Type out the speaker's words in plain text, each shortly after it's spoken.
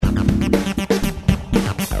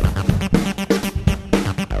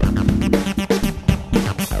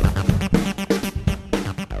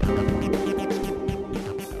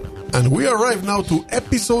we arrive now to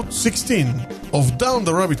episode 16 of Down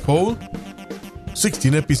the Rabbit Hole.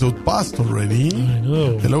 16 episodes passed already. I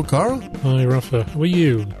know. Hello, Carl. Hi, Rafa. How are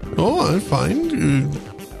you? Oh, I'm fine.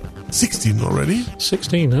 16 already.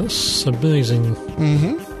 16, that's amazing.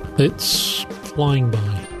 Mm-hmm. It's flying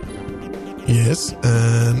by. Yes,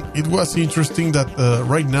 and it was interesting that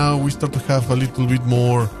right now we start to have a little bit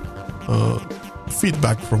more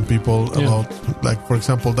feedback from people about, like, for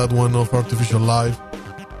example, that one of Artificial Life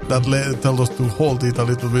that tell us to hold it a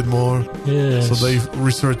little bit more. Yes. So they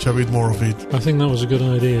research a bit more of it. I think that was a good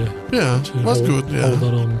idea. Yeah, it was good. Yeah. Hold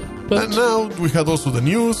that on. But and now we had also the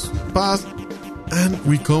news passed, and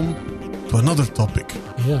we come to another topic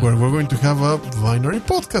where we're going to have a binary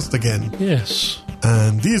podcast again. Yes.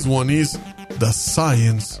 And this one is the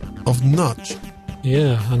science of nudge.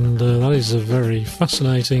 Yeah, and that is a very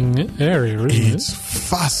fascinating area, isn't it? It's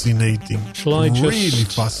fascinating. Really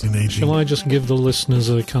fascinating. Shall I just give the listeners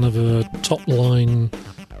a kind of a top-line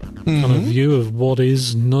kind of view of what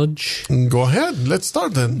is nudge? Go ahead. Let's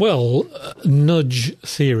start then. Well, nudge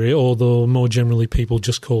theory, although more generally people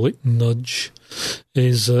just call it nudge,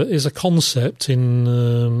 is a concept in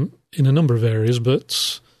a number of areas,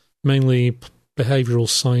 but mainly behavioural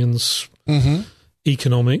science,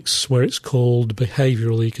 economics, where it's called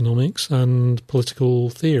behavioural economics, and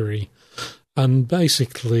political theory. And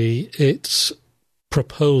basically it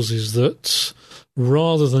proposes that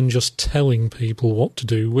rather than just telling people what to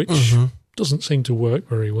do, which doesn't seem to work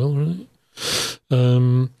very well,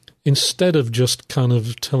 right? Instead of just kind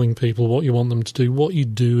of telling people what you want them to do, what you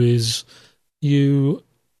do is you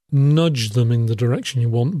nudge them in the direction you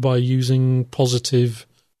want by using positive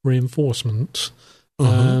reinforcement.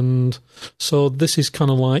 And so this is kind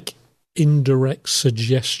of like indirect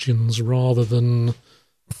suggestions rather than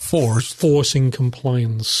forcing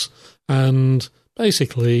compliance. And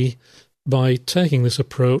basically, by taking this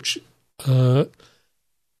approach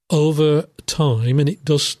over time, and it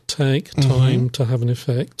does take time to have an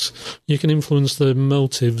effect, you can influence the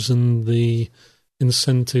motives and the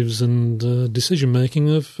incentives and decision-making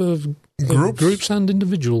of groups and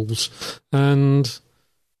individuals. And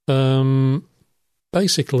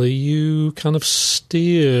basically, you kind of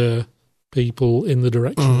steer people in the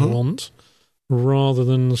direction you want rather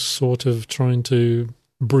than sort of trying to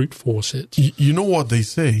brute force it. You know what they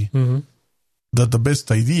say? That the best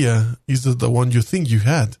idea is the one you think you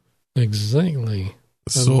had. Exactly.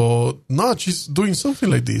 So nudge is doing something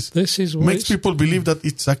like this. This is what makes people believe that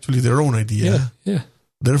it's actually their own idea. Yeah.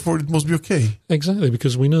 Therefore, it must be okay. Exactly,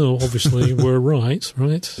 because we know, obviously, we're right?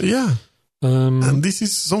 Yeah. And this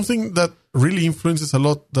is something that really influences a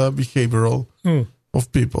lot the behavioral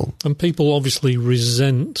of people. And people obviously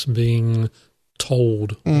resent being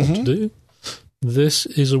told what to do. This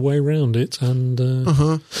is a way around it. And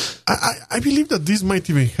I believe that this might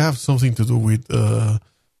even have something to do with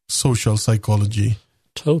social psychology.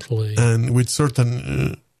 Totally. And with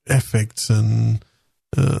certain effects and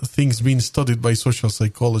things being studied by social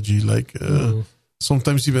psychology, like...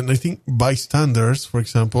 sometimes even, I think, bystanders, for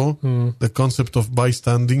example, the concept of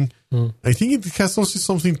bystanding, I think it has also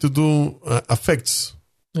something to do, affects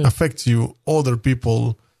you, other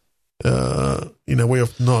people, in a way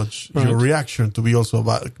of nudge, your reaction to be also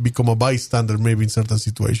become a bystander maybe in certain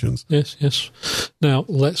situations. Yes. Now,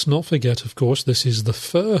 let's not forget, of course, this is the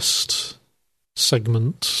first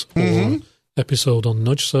segment or episode on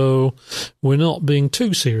nudge, so we're not being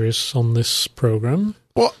too serious on this program.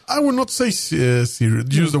 Well, I would not say serious.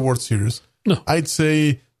 Use the word serious. No. I'd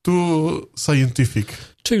say too scientific.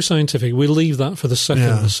 Too scientific. We'll leave that for the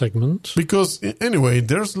second segment. Because, anyway,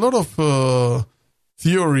 there's a lot of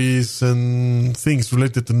theories and things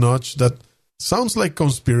related to nudge that sounds like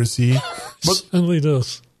conspiracy. But certainly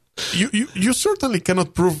does. You certainly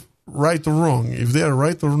cannot prove right or wrong, if they are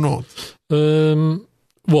right or not.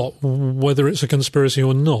 What? Whether it's a conspiracy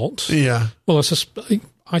or not? Yeah. Well,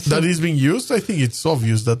 I think that is being used. I think it's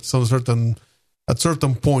obvious that at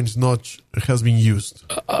certain points nudge has been used.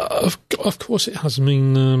 Of course it has. I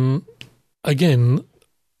mean, again,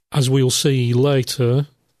 as we'll see later,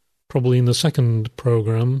 probably in the second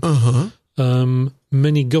program,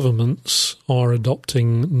 many governments are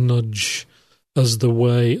adopting nudge as the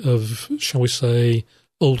way of, shall we say,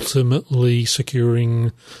 ultimately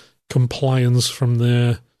securing compliance from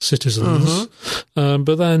their citizens.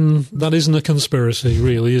 But then that isn't a conspiracy,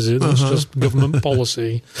 really, is it? That's just government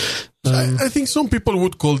policy. I think some people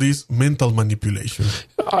would call this mental manipulation.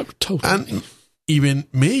 Totally. And even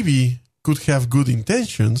maybe could have good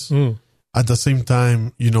intentions. At the same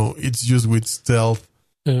time, it's used with stealth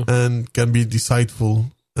and can be deceitful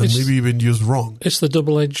and maybe even used wrong. It's the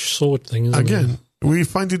double-edged sword thing, isn't it? Again, We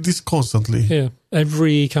find this constantly. Yeah,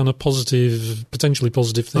 every kind of positive, potentially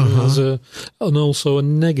positive thing has and also a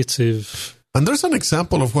negative. And there's an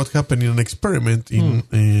example of what happened in an experiment in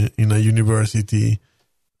a university.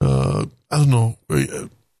 I don't know,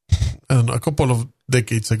 a couple of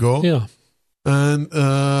decades ago. Yeah, and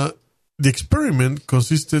the experiment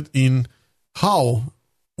consisted in how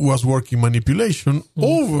was working manipulation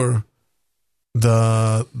over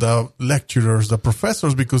the lecturers, the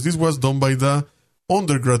professors, because this was done by the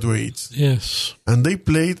undergraduates. Yes. And they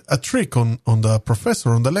played a trick on the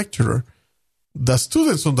professor, on the lecturer. The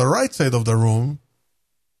students on the right side of the room,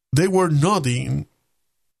 they were nodding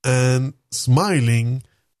and smiling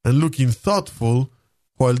and looking thoughtful,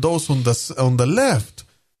 while those on the left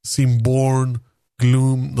seemed bored,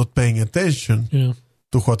 gloom, not paying attention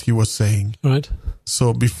to what he was saying. Right.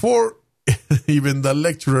 So before even the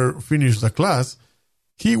lecturer finished the class,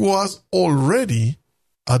 he was already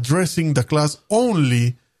addressing the class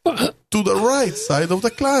only to the right side of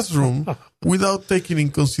the classroom without taking in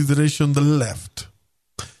consideration the left.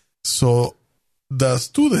 So the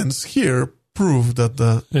students here proved that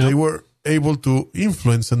they were able to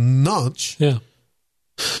influence and nudge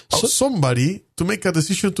somebody to make a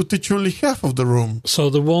decision to teach only half of the room.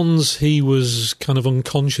 So the ones he was kind of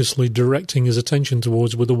unconsciously directing his attention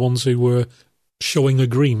towards were the ones who were showing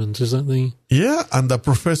agreement. Is that the... Yeah, and the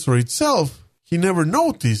professor itself, he never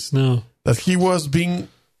noticed that he was being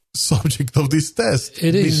subject of this test.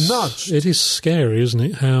 It is nudged. It is scary, isn't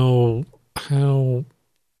it? How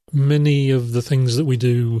many of the things that we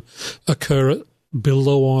do occur at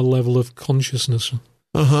below our level of consciousness.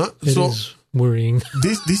 It is worrying.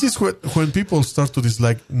 This is when people start to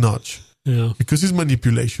dislike nudge. Yeah. Because it's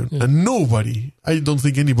manipulation. Yeah. And I don't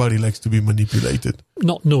think anybody likes to be manipulated.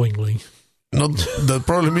 Not knowingly. The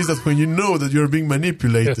problem is that when you know that you're being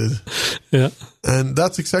manipulated. Yeah. And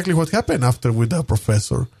that's exactly what happened after with the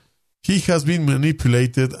professor. He has been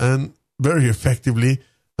manipulated and very effectively,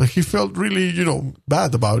 and he felt really,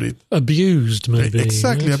 bad about it. Abused, maybe.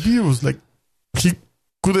 Exactly, abused. Like, he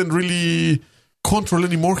couldn't really control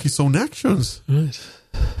anymore his own actions. Right.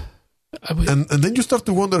 And then you start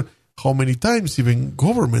to wonder how many times even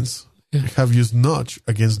governments have used nudge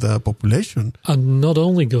against the population. And not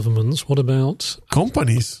only governments, what about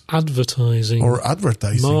companies? Advertising. Or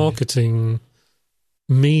advertising. Marketing,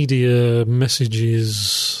 media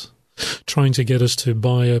messages, trying to get us to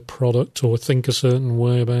buy a product or think a certain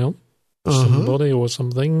way about somebody or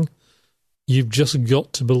something. You've just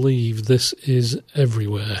got to believe this is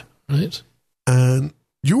everywhere, right? And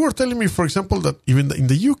you were telling me, for example, that even in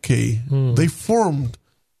the UK, they formed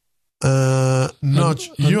a nudge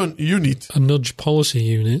unit. A nudge policy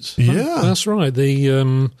unit. Yeah. That's right.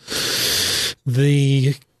 The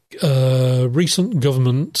recent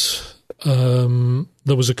government,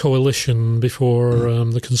 there was a coalition before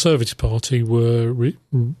the Conservative Party were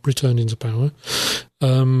returned into power.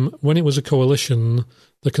 When it was a coalition,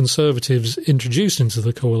 the Conservatives introduced into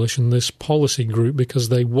the coalition this policy group because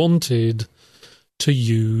they wanted to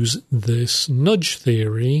use this nudge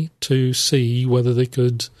theory to see whether they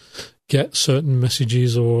could get certain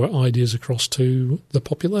messages or ideas across to the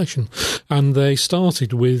population. And they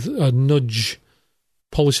started with a nudge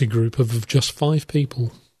policy group of just 5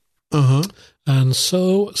 people. And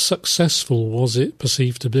so successful was it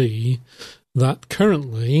perceived to be that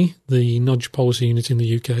currently the nudge policy unit in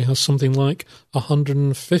the UK has something like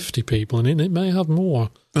 150 people in it, and it may have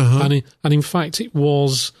more. And in fact, it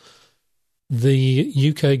was the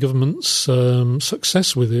UK government's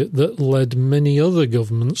success with it that led many other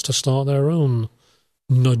governments to start their own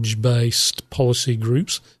nudge-based policy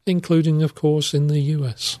groups, including, of course, in the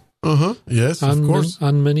US. Yes, of course.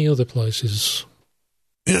 And many other places.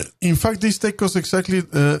 Yeah, in fact, this takes us exactly in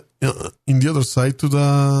the other side to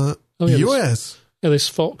the US. This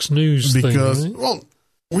Fox News thing. Because, right? well,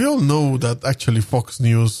 we all know that actually Fox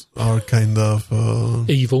News are kind of...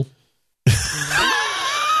 evil.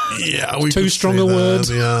 Yeah, we too strong a word.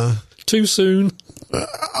 Yeah, too soon.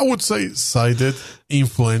 I would say sided,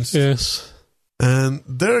 influenced. Yes. And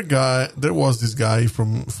there was this guy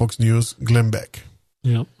from Fox News, Glenn Beck.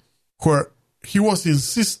 Yeah. Where he was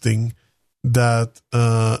insisting that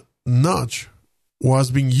nudge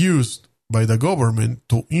was being used by the government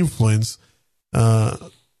to influence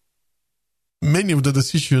many of the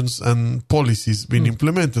decisions and policies being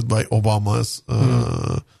implemented by Obama's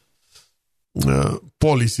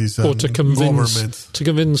policies and government. To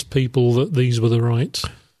convince people that these were the right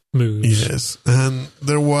moves. Yes. And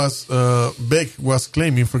there was, Beck was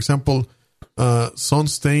claiming, for example,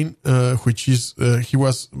 Sonstein, which is he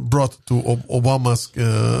was brought to Obama's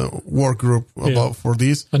work group for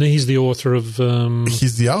this, and he's the author of.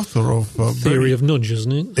 He's the author of Theory of Nudge,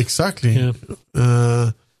 isn't it? Exactly. Yeah.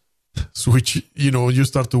 So which you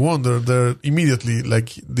start to wonder. There immediately,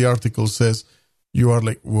 like the article says, you are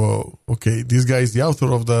like, whoa, okay, this guy is the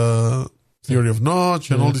author of the Theory of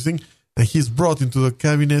Nudge and all these things, and he's brought into the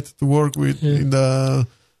cabinet to work with in the.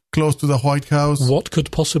 Close to the White House. What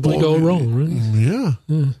could possibly go wrong, right? Yeah.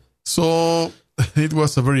 So it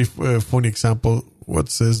was a very funny example. What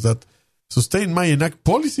says that Sonstein might enact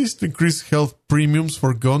policies to increase health premiums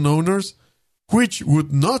for gun owners, which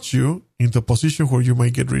would nudge you into a position where you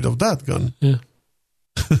might get rid of that gun. Yeah.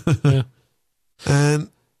 And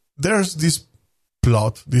there's this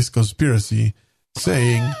plot, this conspiracy,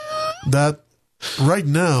 saying that right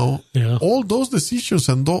now, all those decisions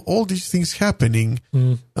and all these things happening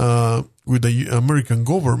with the American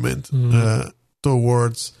government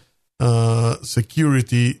towards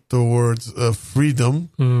security, towards freedom,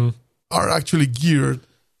 are actually geared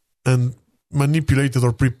and manipulated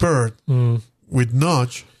or prepared with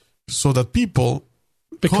nudge so that people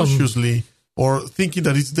consciously or thinking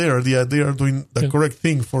that it's there, they are doing the correct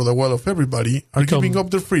thing for the well of everybody, are giving up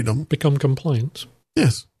their freedom. Become compliant.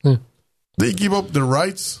 Yes. Yeah. They give up their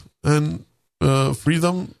rights and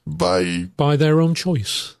freedom by their own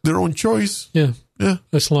choice. Their own choice. Yeah. Yeah.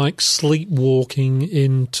 It's like sleepwalking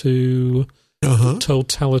into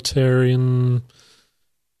totalitarian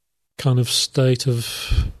kind of state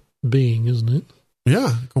of being, isn't it?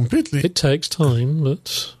 Yeah, completely. It takes time,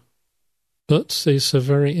 but it's a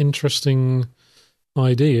very interesting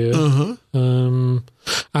idea.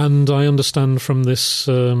 And I understand from this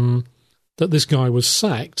that this guy was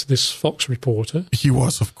sacked, this Fox reporter. He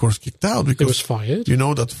was, of course, kicked out because he was fired. You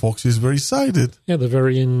know that Fox is very sided. Yeah, they're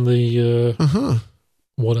very in the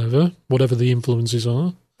whatever the influences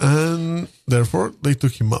are. And therefore, they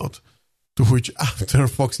took him out. To which, after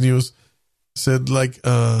Fox News said,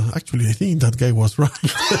 actually, I think that guy was right.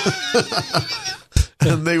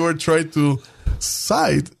 And they were trying to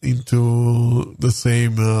side into the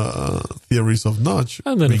same theories of nudge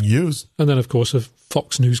being used. And then, of course,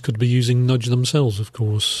 Fox News could be using nudge themselves, of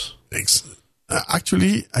course.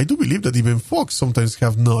 Actually, I do believe that even Fox sometimes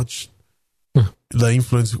have nudge the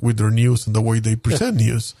influence with their news and the way they present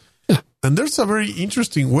news. And there's a very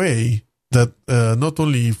interesting way that not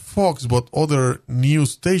only Fox, but other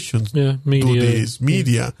news stations do this,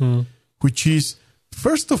 media, which is,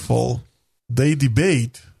 first of all, they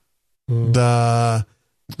debate the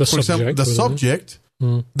subject,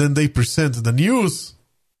 then they present the news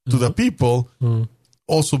to the people,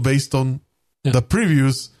 also based on the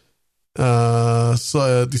previous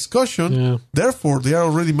discussion. Yeah. Therefore, they are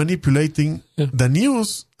already manipulating the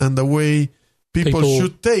news and the way people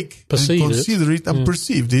should take and consider it and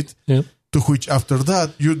perceive it. Yeah. To which, after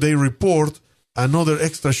that, they report another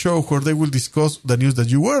extra show where they will discuss the news that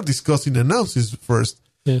you were discussing announces first.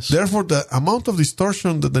 Yes. Therefore, the amount of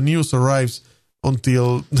distortion that the news arrives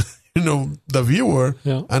until the viewer,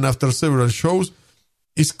 and after several shows,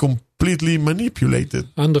 is completely manipulated.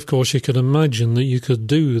 And of course, you could imagine that you could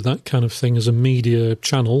do that kind of thing as a media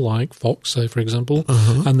channel, like Fox, say, for example,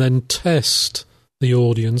 and then test the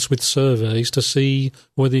audience with surveys to see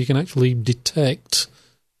whether you can actually detect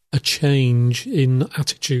a change in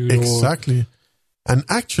attitude. Exactly. And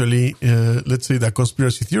actually, let's say the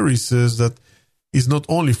conspiracy theory says that it's not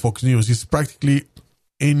only Fox News, it's practically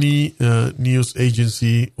any news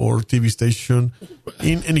agency or TV station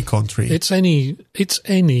in any country. It's any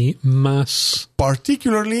mass.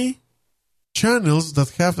 Particularly channels that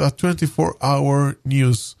have a 24-hour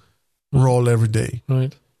news roll every day.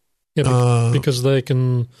 Right. Yeah, because they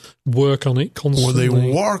can work on it constantly. Well,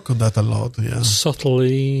 they work on that a lot,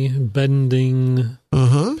 subtly bending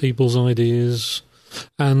people's ideas.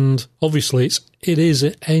 And obviously it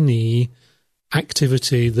is any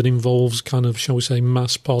activity that involves kind of, shall we say,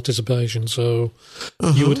 mass participation. So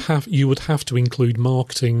you would have to include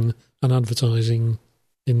marketing and advertising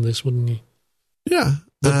in this, wouldn't you? Yeah.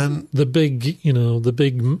 And the big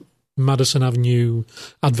Madison Avenue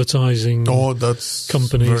advertising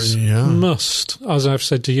companies must, as I've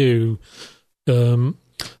said to you,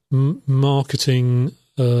 marketing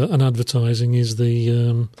and advertising is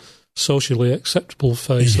the socially acceptable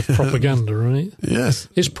face of propaganda, right? Yes.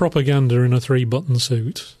 It's propaganda in a 3-button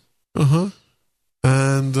suit.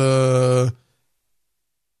 And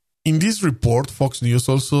in this report, Fox News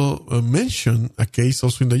also mentioned a case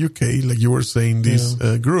also in the UK, like you were saying, this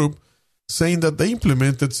group, saying that they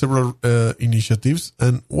implemented several initiatives,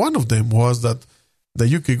 and one of them was that the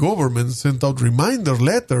UK government sent out reminder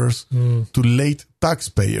letters to late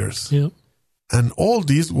taxpayers. Yeah. And all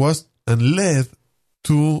this was and led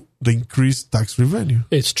to the increased tax revenue.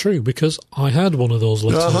 It's true, because I had one of those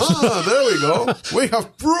letters. There we go. We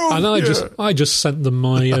have proof. And I just sent them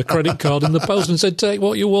my credit card in the post and said, take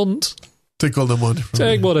what you want. Take all the money from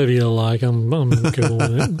Take me. whatever you like. I'm cool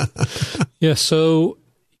with it. Yeah, so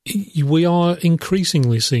we are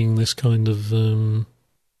increasingly seeing this kind of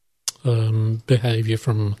behaviour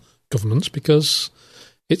from governments, because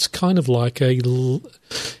it's kind of like a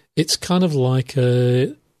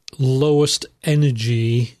lowest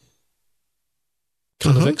energy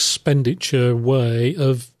kind of expenditure way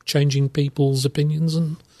of changing people's opinions,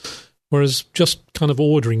 and whereas just kind of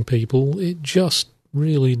ordering people, it just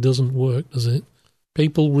really doesn't work, does it?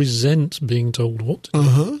 People resent being told what to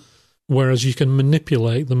do, whereas you can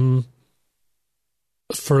manipulate them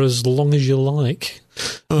for as long as you like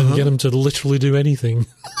and get them to literally do anything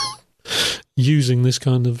using this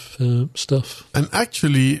kind of stuff. And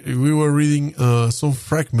actually, we were reading some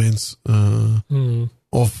fragments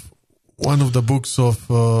of one of the books of...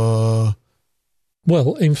 Well,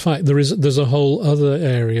 in fact, there's a whole other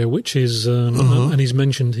area which is, and he's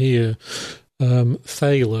mentioned here,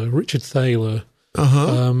 Richard Thaler.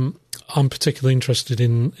 I'm particularly interested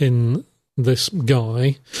in this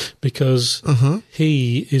guy because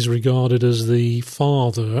he is regarded as the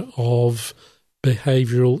father of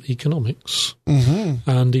behavioural economics,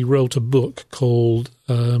 and he wrote a book called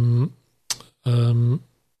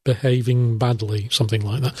Behaving Badly, something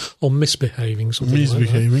like that, or Misbehaving, something like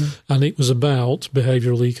that. And it was about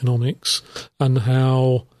behavioural economics and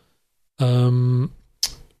how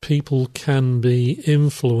people can be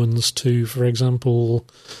influenced to, for example,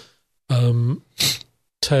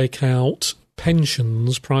 take out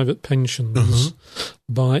pensions, private pensions,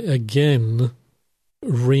 by, again,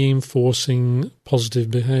 reinforcing positive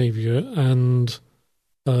behaviour. And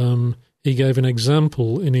he gave an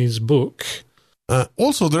example in his book.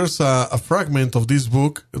 Also, there's a fragment of this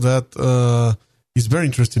book that is very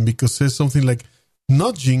interesting because it says something like,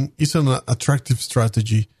 nudging is an attractive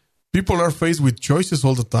strategy. People are faced with choices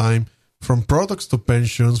all the time, from products to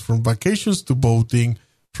pensions, from vacations to voting,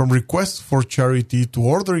 from requests for charity to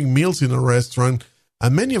ordering meals in a restaurant,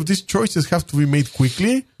 and many of these choices have to be made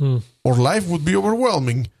quickly or life would be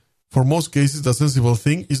overwhelming. For most cases, the sensible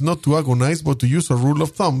thing is not to agonize, but to use a rule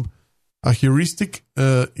of thumb. A heuristic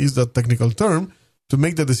is the technical term, to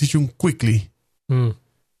make the decision quickly.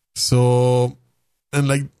 So, and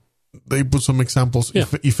like they put some examples. Yeah.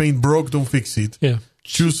 If ain't broke, don't fix it. Yeah.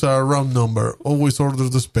 Choose a round number. Always order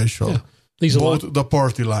the special. Yeah. These are Vote the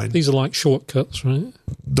party line. These are like shortcuts, right?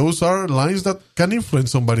 Those are lines that can influence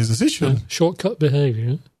somebody's decision. Yeah. Shortcut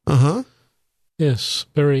behaviour. Yes,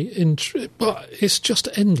 very interesting. But it's just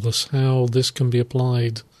endless how this can be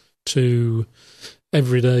applied to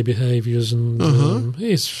everyday behaviours, and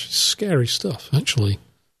it's scary stuff, actually.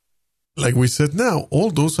 Like we said now, all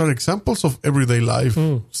those are examples of everyday life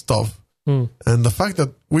stuff. And the fact that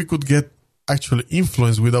we could get actually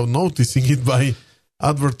influenced without noticing it by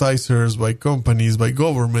advertisers, by companies, by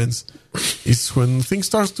governments, is when things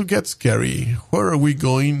start to get scary. Where are we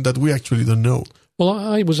going that we actually don't know? Well,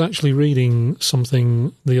 I was actually reading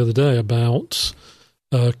something the other day about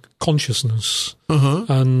consciousness,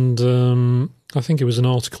 and I think it was an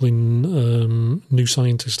article in New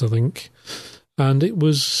Scientist, I think, and it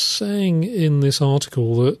was saying in this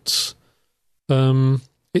article that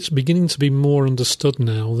it's beginning to be more understood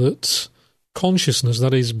now that consciousness,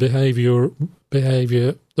 that is behaviour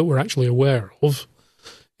that we're actually aware of,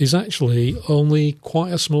 is actually only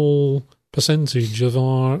quite a small percentage of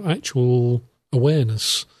our actual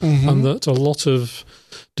awareness, and that a lot of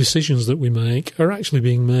decisions that we make are actually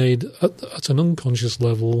being made at an unconscious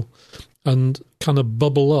level and kind of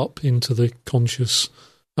bubble up into the conscious.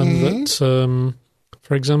 And that,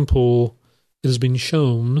 for example, it has been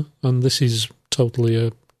shown, and this is totally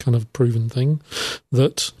a kind of proven thing,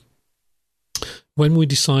 that when we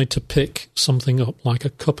decide to pick something up, like a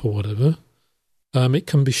cup or whatever, it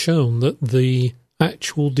can be shown that the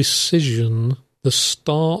actual decision, the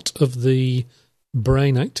start of the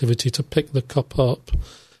brain activity to pick the cup up,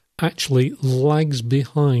 actually lags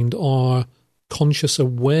behind our conscious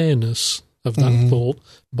awareness of that thought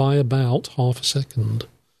by about half a second.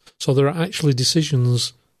 So there are actually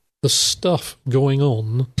decisions, the stuff going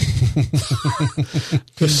on,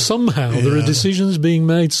 because somehow there are decisions being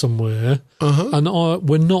made somewhere, and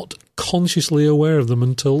we're not consciously aware of them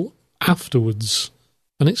until afterwards.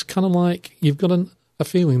 And it's kind of like you've got a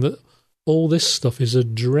feeling that all this stuff is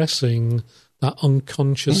addressing that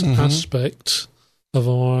unconscious aspect of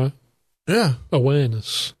our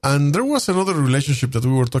awareness. And there was another relationship that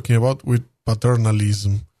we were talking about with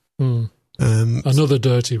paternalism. And another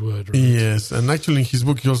dirty word. Right? yes, and actually in his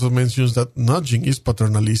book he also mentions that nudging is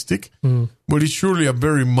paternalistic, but it's surely a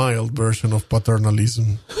very mild version of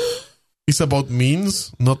paternalism. It's about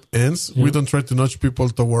means, not ends. Yeah. We don't try to nudge people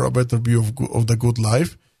toward a better view of the good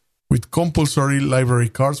life. With compulsory library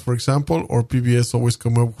cards, for example, or PBS always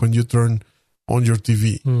come up when you turn on your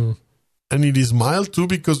TV. And it is mild too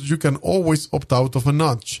because you can always opt out of a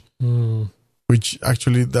nudge, which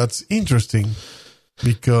actually that's interesting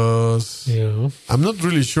because I'm not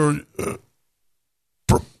really sure.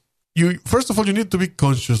 First of all, you need to be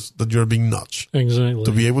conscious that you're being nudged. Exactly.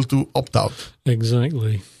 To be able to opt out.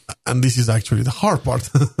 Exactly. And this is actually the hard part.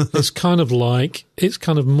 It's kind of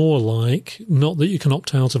more like, not that you can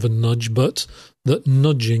opt out of a nudge, but that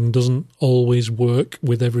nudging doesn't always work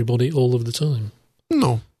with everybody all of the time.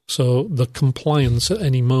 No. So the compliance at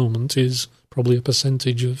any moment is probably a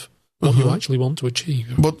percentage of what you actually want to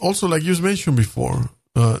achieve. But also, like you mentioned before,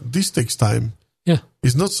 this takes time. Yeah.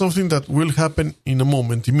 It's not something that will happen in a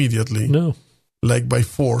moment immediately. No. Like by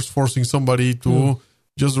forcing somebody to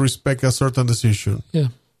just respect a certain decision. Yeah.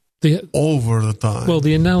 Over the time. Well,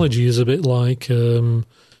 the analogy is a bit like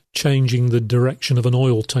changing the direction of an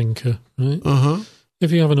oil tanker, right?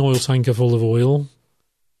 If you have an oil tanker full of oil,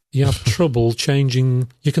 you have trouble changing.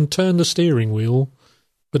 You can turn the steering wheel,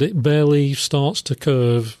 but it barely starts to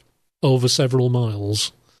curve over several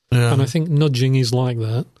miles. Yeah. And I think nudging is like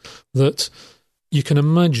that you can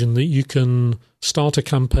imagine that you can start a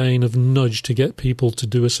campaign of nudge to get people to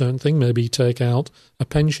do a certain thing, maybe take out a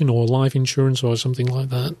pension or life insurance or something like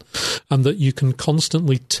that, and that you can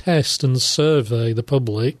constantly test and survey the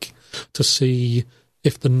public to see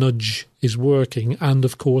if the nudge is working and,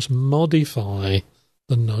 of course, modify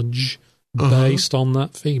the nudge based on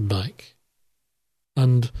that feedback.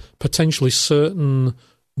 And potentially certain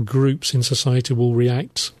groups in society will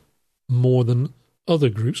react more than other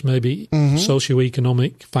groups, maybe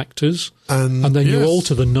socioeconomic factors, and then you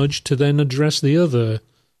alter the nudge to then address the other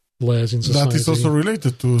layers in society. That is also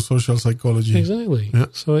related to social psychology. Exactly. Yeah.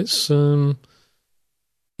 So it's,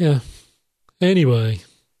 Anyway,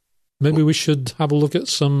 maybe we should have a look at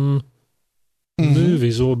some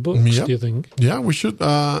movies or books, do you think? Yeah, we should.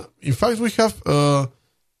 In fact, we have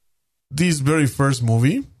this very first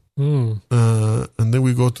movie, and then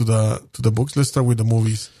we go to the books. Let's start with the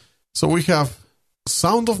movies. So we have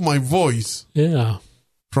Sound of My Voice. Yeah.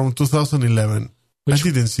 From 2011. I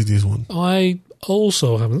didn't see this one. I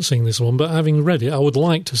also haven't seen this one, but having read it, I would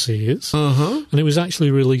like to see it. And it was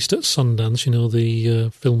actually released at Sundance,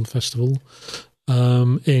 the film festival,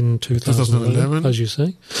 in 2011, as you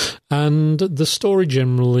say. And the story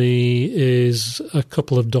generally is a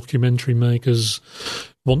couple of documentary makers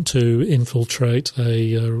want to infiltrate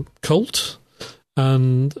a cult,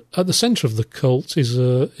 and at the centre of the cult is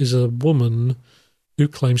a woman who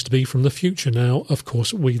claims to be from the future. Now, of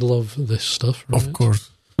course, we love this stuff, right? Of course.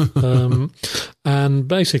 And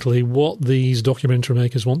basically what these documentary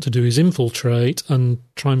makers want to do is infiltrate and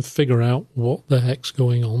try and figure out what the heck's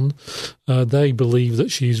going on. They believe that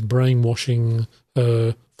she's brainwashing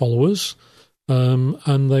her followers,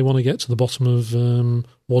 and they want to get to the bottom of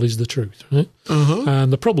what is the truth, right?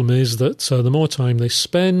 And the problem is that the more time they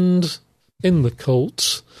spend in the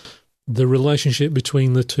cult, the relationship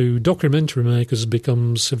between the two documentary makers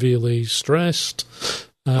becomes severely stressed,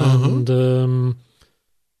 and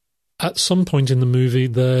at some point in the movie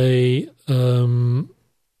they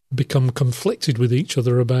become conflicted with each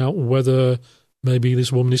other about whether maybe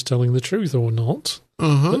this woman is telling the truth or not,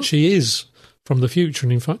 that she is from the future.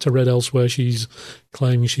 And in fact, I read elsewhere she's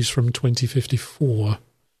claiming she's from 2054.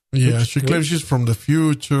 Yeah, she claims she's from the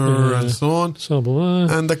future and so on. So blah.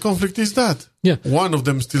 And the conflict is that. Yeah. One of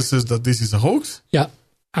them still says that this is a hoax. Yeah.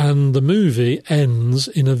 And the movie ends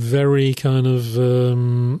in a very kind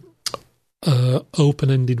of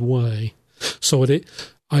open-ended way. So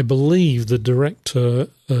I believe the director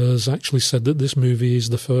has actually said that this movie is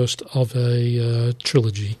the first of a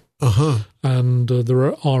trilogy. And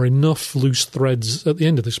there are enough loose threads at the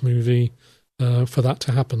end of this movie for that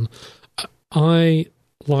to happen. I,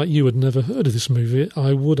 like you, had never heard of this movie.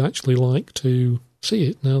 I would actually like to see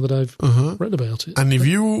it now that I've read about it. And if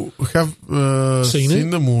you have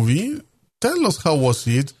seen the movie, tell us how was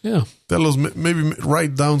it. Yeah. Tell us, maybe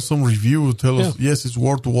write down some review. Tell us, yes, it's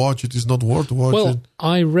worth to watch. It is not worth to watch it. Well,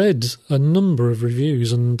 I read a number of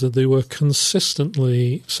reviews, and they were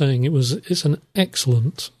consistently saying it's an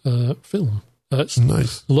excellent film. It's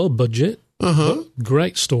nice. Low budget,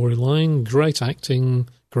 great storyline, great acting,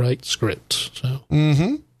 great script. So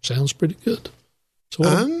sounds pretty good. So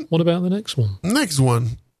what about the next one? Next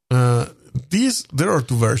one. There are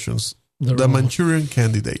two versions. The Manchurian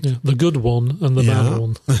Candidate. Yeah, the good one and the bad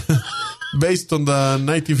one. based on the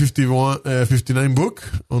 1959 book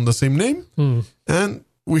on the same name. And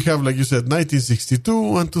we have, like you said,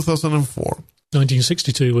 1962 and 2004.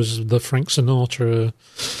 1962 was the Frank Sinatra.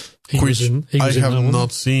 Which I have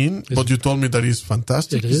not seen, but you told me that it's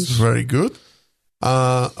fantastic. It's very good.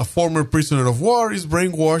 A former prisoner of war is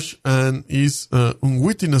brainwashed and is an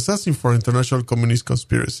unwitting assassin for international communist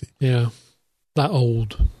conspiracy. Yeah, that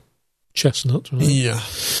old chestnut. Right? Yeah.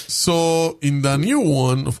 So in the new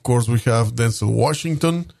one, of course, we have Denzel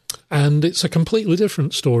Washington. And it's a completely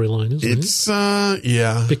different storyline, isn't it? It's,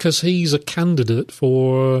 yeah. Because he's a candidate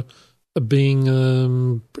for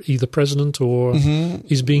being either president or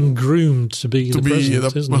he's being groomed to be the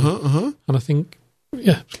president, isn't he? And I think,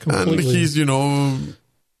 completely. And he's,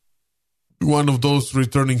 one of those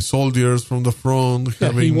returning soldiers from the front.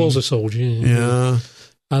 He was a soldier. Yeah.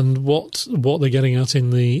 And what they're getting at in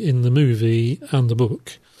the movie and the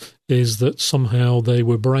book is that somehow they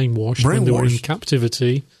were brainwashed when they were in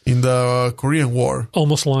captivity. In the Korean War.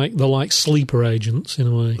 Almost like they're like sleeper agents in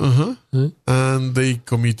a way. Yeah? And they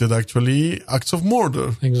committed actually acts of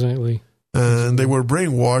murder. Exactly. And they were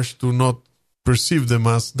brainwashed to not perceive them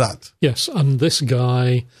as that. Yes, and this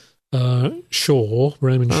guy, Raymond Shaw,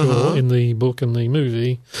 in the book and the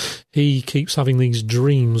movie, he keeps having these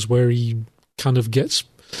dreams where he kind of gets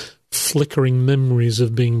flickering memories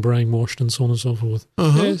of being brainwashed and so on and so forth.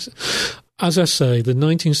 Yes. As I say, the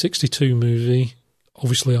 1962 movie,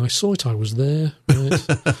 obviously I saw it, I was there. Right?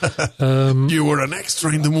 You were an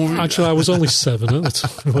extra in the movie? Actually, I was only 7 at the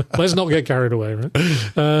time. Let's not get carried away, right?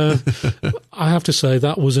 I have to say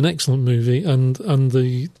that was an excellent movie, and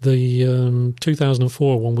the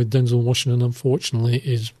 2004 one with Denzel Washington, unfortunately,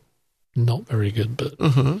 is not very good, but...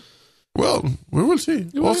 Well, we will see.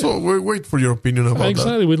 Yeah. Also, we'll wait for your opinion about that.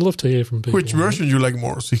 Exactly, we'd love to hear from people. Which version you like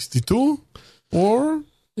more, 62 or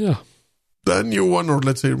the new one, or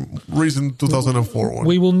let's say recent 2004 one?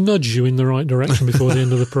 We will nudge you in the right direction before the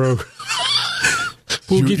end of the program.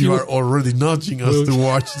 You are already nudging us to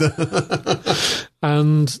watch that.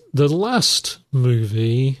 And the last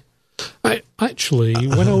movie, when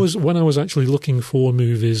I was actually looking for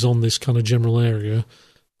movies on this kind of general area.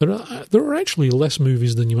 There are actually less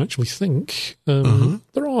movies than you actually think.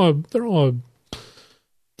 There are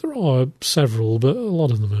several, but a lot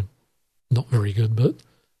of them are not very good. But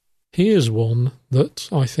here's one that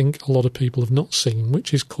I think a lot of people have not seen,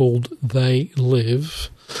 which is called They Live,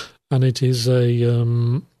 and it is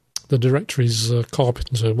the director is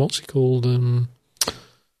Carpenter. What's he called?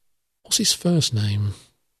 What's his first name?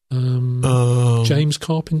 James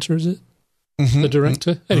Carpenter, is it? The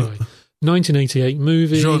director. Anyway. 1988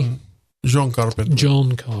 movie. John Carpenter.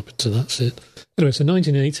 John Carpenter, that's it. Anyway, it's a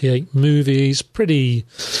 1988 movie. It's pretty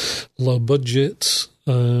low budget,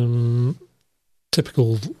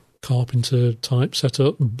 typical Carpenter type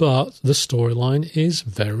setup, but the storyline is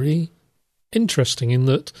very interesting in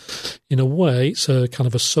that, in a way, it's a kind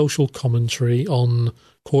of a social commentary on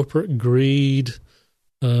corporate greed,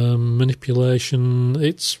 manipulation.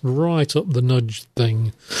 It's right up the nudge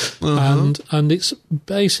thing. And it's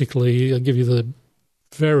basically, I'll give you the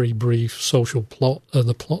very brief social plot,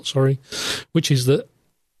 which is that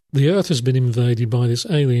the Earth has been invaded by this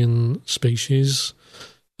alien species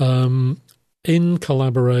in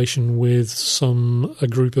collaboration with a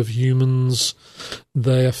group of humans.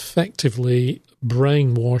 They effectively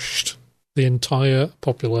brainwashed the entire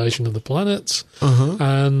population of the planet,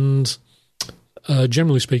 and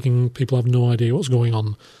generally speaking, people have no idea what's going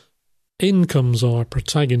on. In comes our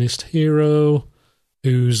protagonist hero,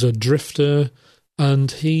 who's a drifter,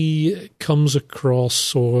 and he comes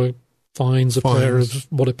across or finds a pair of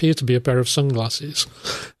what appear to be a pair of sunglasses.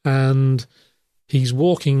 And he's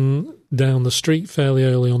walking down the street fairly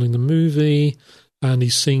early on in the movie, and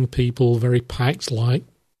he's seeing people very packed, like,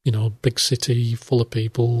 big city full of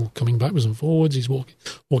people coming backwards and forwards. He's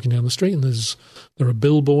walking down the street, and there are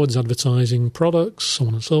billboards advertising products, so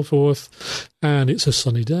on and so forth. And it's a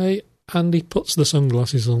sunny day, and he puts the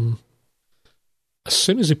sunglasses on. As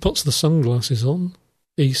soon as he puts the sunglasses on,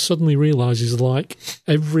 he suddenly realises, like,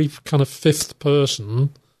 every kind of fifth person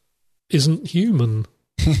isn't human.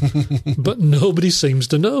 But nobody seems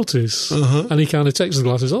to notice. And he kind of takes the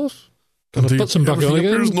glasses off, kind of puts them back on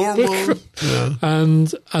again. Normal. Yeah.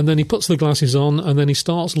 And then he puts the glasses on, and then he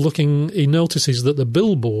starts looking. He notices that the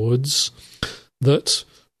billboards that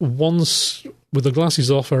once with the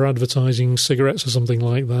glasses off are advertising cigarettes or something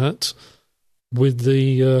like that. With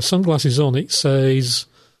the sunglasses on, it says,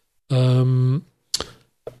 obey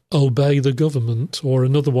the government, or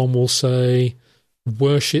another one will say,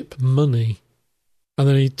 worship money. And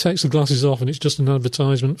then he takes the glasses off, and it's just an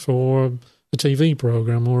advertisement for TV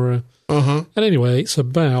program or a. Uh-huh. And anyway, it's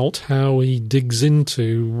about how he digs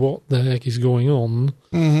into what the heck is going on,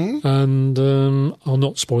 and I'll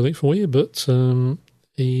not spoil it for you, but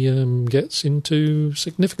he gets into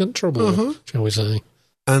significant trouble, shall we say?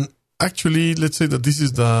 And actually, let's say that this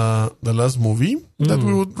is the last movie that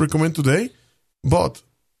we would recommend today, but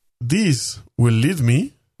this will lead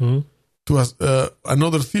me to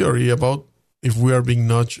another theory about if we are being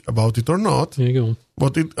nudged about it or not. There you go.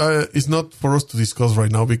 But it is not for us to discuss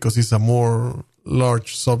right now because it's a more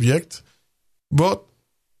large subject. But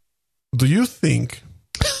do you think...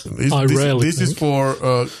 This is for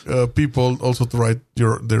people also to write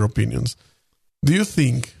their opinions. Do you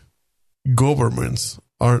think governments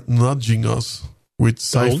are nudging us with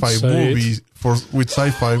sci-fi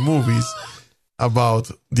movies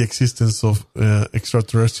about the existence of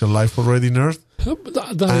extraterrestrial life already in Earth?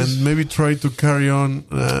 And maybe try to carry on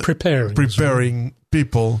preparing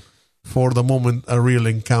people for the moment a real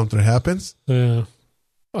encounter happens? Are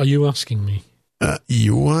you asking me?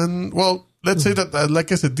 Let's say that,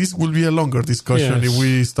 like I said, this will be a longer discussion if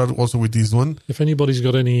we start also with this one. If anybody's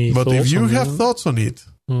got any But thoughts if you on have that, thoughts on it,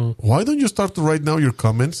 why don't you start to write now your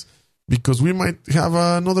comments? Because we might have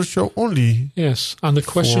another show only yes, and the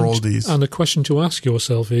question for all these. And the question to ask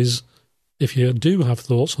yourself is, if you do have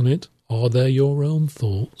thoughts on it, are they your own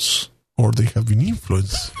thoughts? Or they have been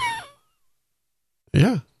influenced.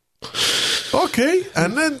 Yeah. Okay,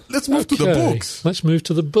 and then let's move to the books. Let's move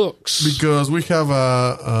to the books. Because we have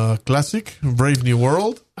a classic, Brave New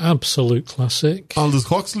World. Absolute classic. Aldous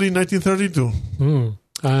Huxley, 1932.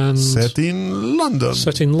 And set in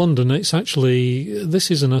London. It's actually,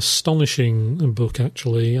 this is an astonishing book,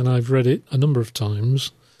 actually, and I've read it a number of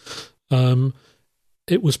times.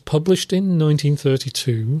 It was published in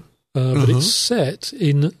 1932, but it's set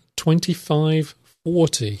in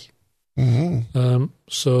 2540.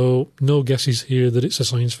 So no guesses here that it's a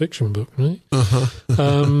science fiction book, right?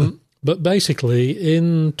 But basically,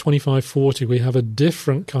 in 2540, we have a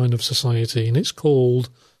different kind of society, and it's called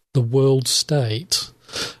the World State.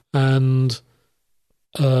 And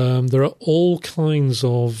there are all kinds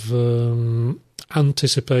of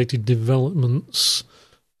anticipated developments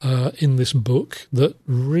in this book that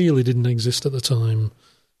really didn't exist at the time.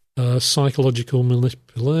 Psychological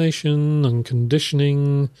manipulation and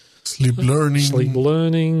conditioning, sleep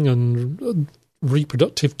learning and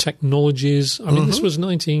reproductive technologies. I mean, this was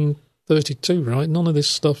 1932, right? None of this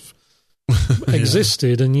stuff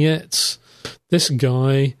existed, and yet this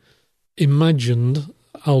guy imagined,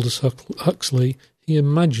 Aldous Huxley, he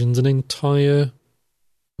imagined an entire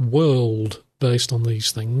world based on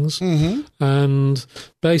these things. And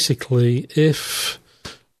basically, if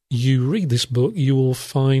you read this book, I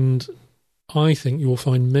think you will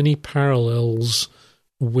find many parallels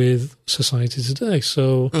with society today.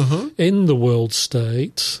 So in the World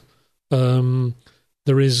State,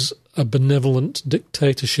 there is a benevolent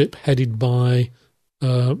dictatorship headed by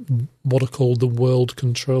what are called the world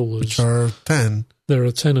controllers. Which are 10. There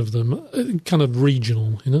are 10 of them, kind of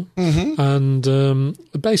regional, you know. And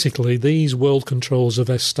basically, these world controllers have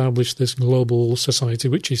established this global society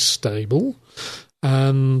which is stable,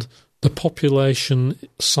 and the population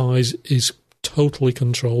size is totally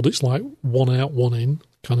controlled. It's like one out, one in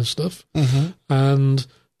kind of stuff. And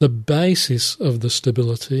the basis of the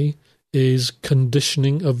stability is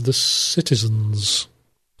conditioning of the citizens.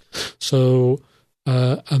 So,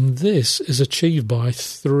 and this is achieved by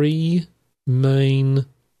three main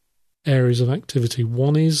areas of activity.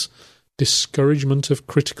 One is discouragement of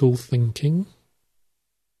critical thinking.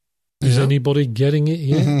 Is anybody getting it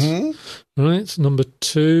yet? Right. Number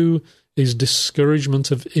two is discouragement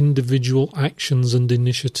of individual actions and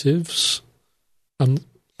initiatives. And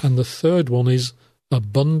the third one is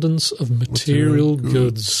abundance of material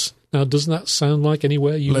goods. Now, doesn't that sound like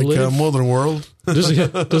anywhere you live? Like a modern world? Does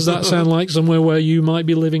that sound like somewhere where you might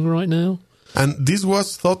be living right now? And this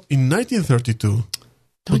was thought in 1932.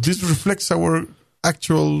 But this reflects our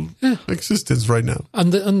actual existence right now.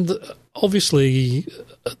 And obviously,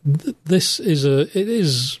 it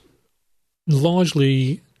is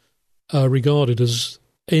largely regarded as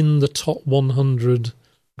in the top 100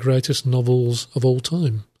 greatest novels of all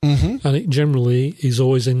time. And it generally is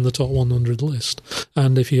always in the top 100 list.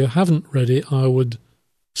 And if you haven't read it, I would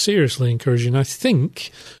seriously encourage you. And I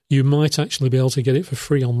think you might actually be able to get it for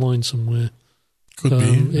free online somewhere. Could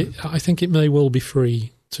be. I think it may well be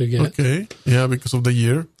free to get. Okay. Yeah, because of the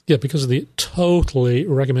year. Yeah, because of the totally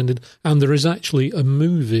recommended. And there is actually a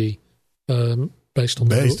movie based on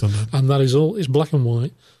that. And that is all. It's black and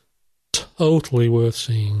white. Totally worth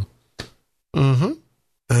seeing.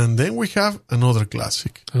 And then we have another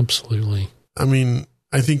classic. Absolutely. I mean,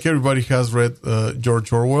 I think everybody has read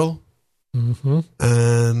George Orwell. Mm-hmm.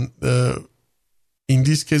 And in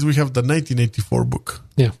this case, we have the 1984 book.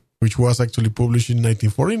 Yeah. Which was actually published in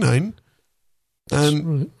 1949.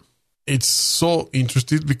 And right. It's so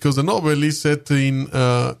interesting because the novel is set in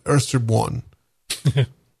Airstrip 1.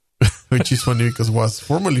 Which is funny because it was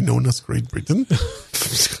formerly known as Great Britain.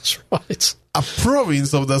 That's right. A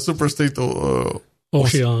province of the superstate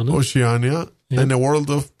Oceania Yeah. and a world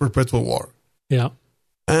of perpetual war. Yeah.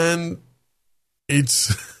 And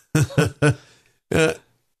it's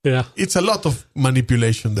yeah. It's a lot of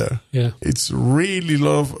manipulation there. Yeah. It's really a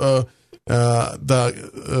lot of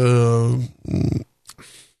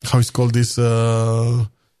how is called this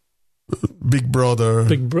Big Brother.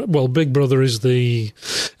 Big Brother is the.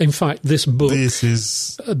 In fact, this book. This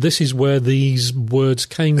is where these words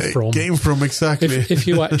came from. Came from exactly. If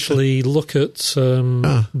you actually look at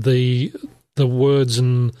the words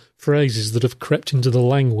and phrases that have crept into the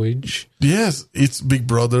language. Yes, it's Big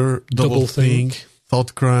Brother, Double Think,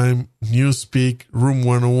 Thought Crime, Newspeak, Room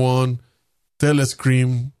 101,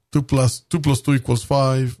 Telescream, 2 plus 2 equals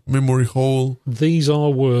 5, Memory Hole. These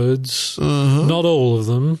are words, not all of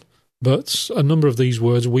them, but a number of these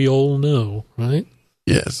words we all know, right?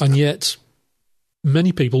 Yes. And yet,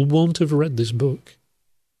 many people won't have read this book.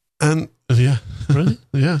 And, yeah. Right?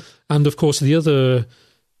 Yeah. And, of course, the other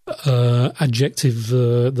adjective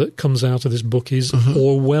that comes out of this book is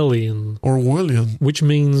Orwellian. Orwellian. Which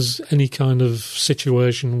means any kind of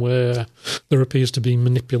situation where there appears to be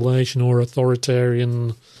manipulation or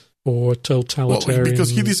authoritarian or totalitarian. Well, because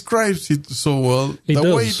he describes it so well,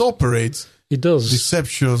 way it operates. It does.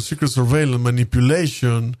 Deception, secret surveillance,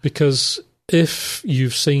 manipulation. Because if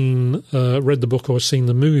you've read the book or seen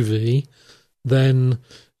the movie, then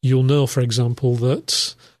you'll know, for example,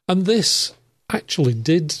 that, and this actually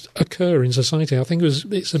did occur in society. I think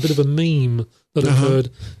it's a bit of a meme that occurred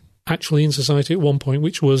actually in society at one point,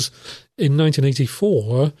 which was in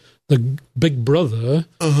 1984, the Big Brother,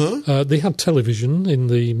 they had television in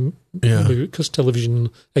the movie, because television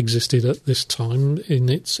existed at this time in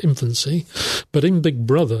its infancy. But in Big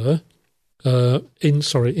Brother, in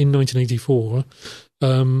 1984,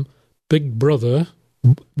 Big Brother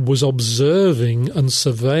was observing and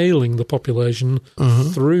surveilling the population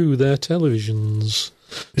through their televisions.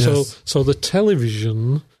 Yes. So the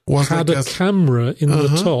television had a camera in the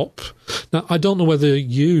top. Now, I don't know whether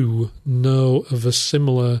you know of a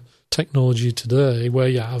similar technology today where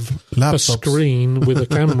you have a screen with a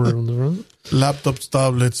camera on the front. Laptops,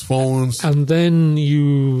 tablets, phones. And then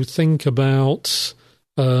you think about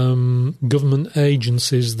government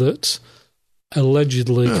agencies that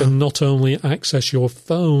allegedly can not only access your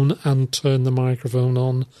phone and turn the microphone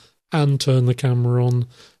on and turn the camera on,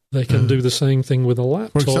 they can do the same thing with a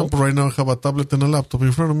laptop. For example, right now I have a tablet and a laptop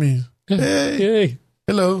in front of me. Yeah. Hey.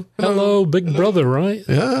 Hello. Hello, Big Brother, right?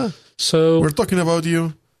 Yeah. So we're talking about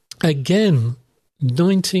you. Again,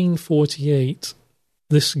 1948,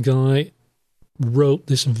 this guy wrote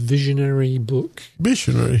this visionary book.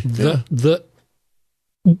 Visionary, that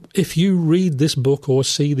if you read this book or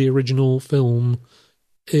see the original film,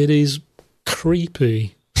 it is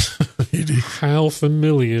creepy how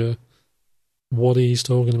familiar what he's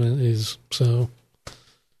talking about is. So,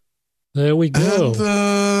 there we go.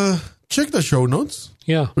 And check the show notes.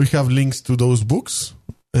 Yeah. We have links to those books.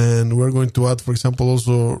 And we're going to add, for example,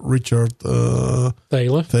 also Richard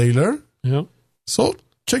Thaler. Yeah. So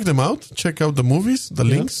check them out. Check out the movies, the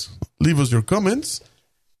links. Leave us your comments.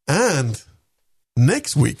 And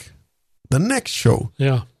next week, the next show,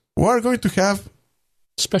 we're going to have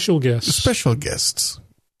special guests.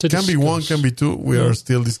 Can be one, can be two. We are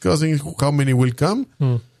still discussing how many will come.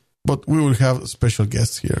 But we will have special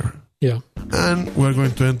guests here. Yeah. And we're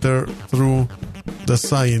going to enter through the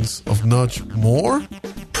science of nudge more.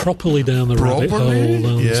 Properly down the rabbit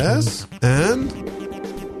hole. Yes. And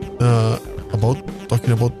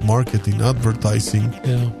talking about marketing, advertising.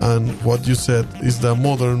 Yeah. And what you said is the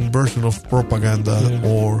modern version of propaganda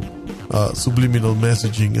or subliminal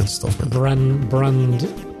messaging and stuff like that.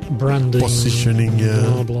 Branding. Positioning,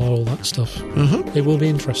 blah, blah, all that stuff. It will be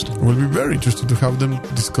interesting. It will be very interesting to have them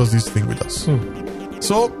discuss this thing with us.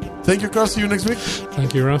 So, thank you, Carl. See you next week.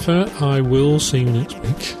 Thank you, Rafa. I will see you next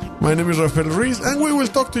week. My name is Rafael Ruiz, and we will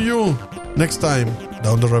talk to you next time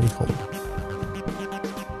down the rabbit hole.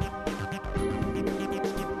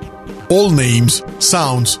 All names,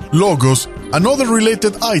 sounds, logos, and other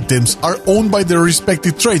related items are owned by their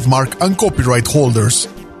respective trademark and copyright holders.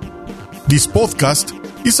 This podcast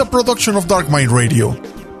is a production of Dark Mind Radio.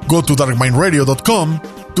 Go to darkmindradio.com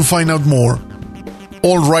to find out more.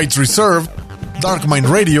 All rights reserved. Dark Mind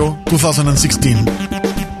Radio 2016.